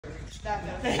That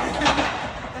does.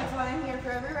 That's why I'm here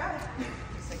for every ride.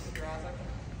 Just take your eyes open.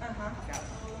 Uh-huh.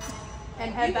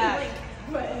 And head back.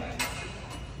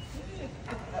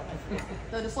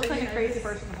 So just look like a crazy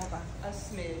person the whole time. A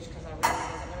smidge, because I really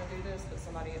wasn't going to do this, but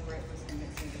somebody at breakfast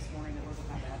convinced me this morning it wasn't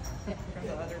that bad from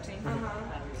the other team.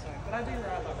 So, but I do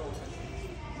ride like roller coasters.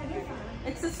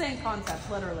 It's the same concept,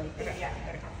 literally. Okay, yeah.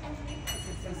 Okay.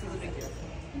 This is a big deal.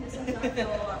 This does not feel a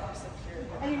lot more secure.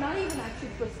 And you're not even actually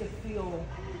supposed to feel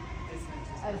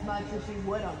as much as you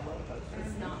would on a roller coaster.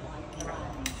 It's not like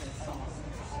riding the sauce.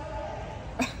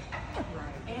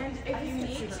 And if you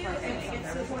need to, and it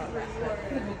gets to the point where you are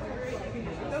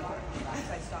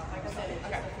Stop. Like I said, it's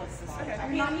just a spot. You're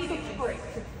not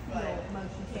supposed to feel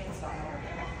motion sickness.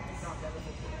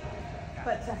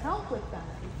 But to help with that,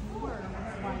 you are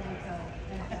wanting to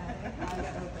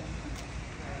eyes open.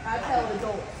 I tell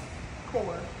adults,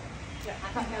 core. Yeah, I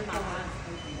can have my eyes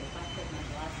open. If I put my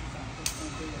glasses on, it's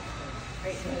going to do it.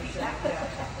 Because I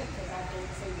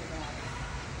didn't see you right.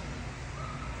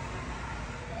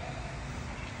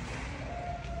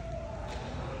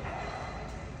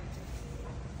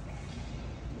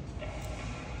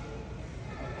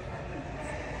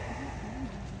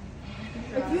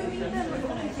 If you need them to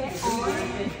get on,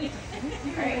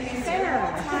 right,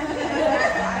 Sarah.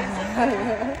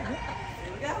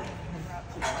 Here we go.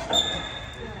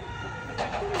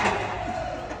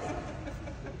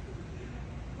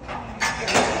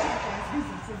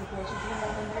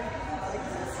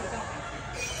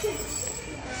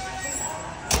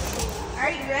 All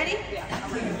right, you ready?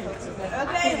 Yeah.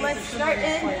 Okay, let's start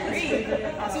in 3, 2,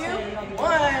 1.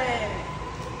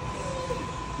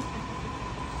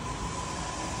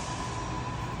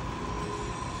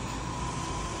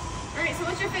 All right, so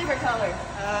what's your favorite color?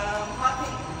 Hot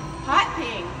pink. Hot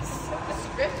pink. So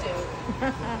descriptive.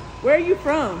 where are you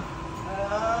from?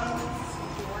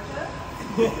 Georgia.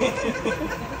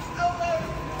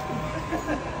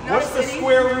 What's the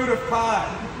square root of pi?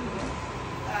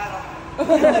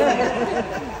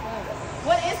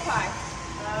 What is pi?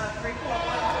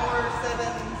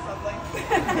 3.147 something.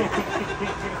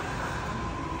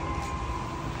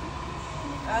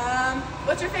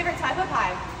 What's your favorite type of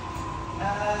pie?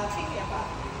 Pecan pie.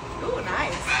 Ooh,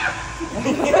 nice. All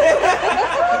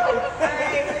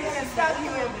right, we're gonna stop you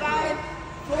in 5,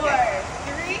 4,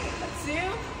 3, 2,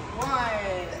 1.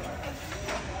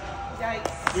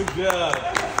 Yikes. Good job.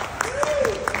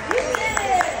 You did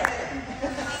it.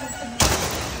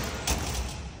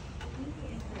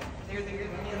 They're the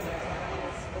Europeans.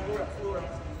 Flora.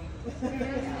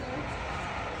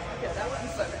 Yeah, that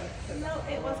wasn't so bad. No,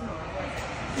 it was not.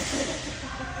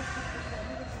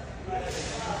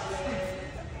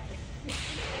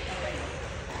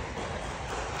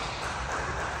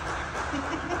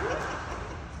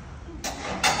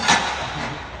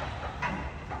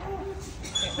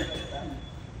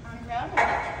 On ground.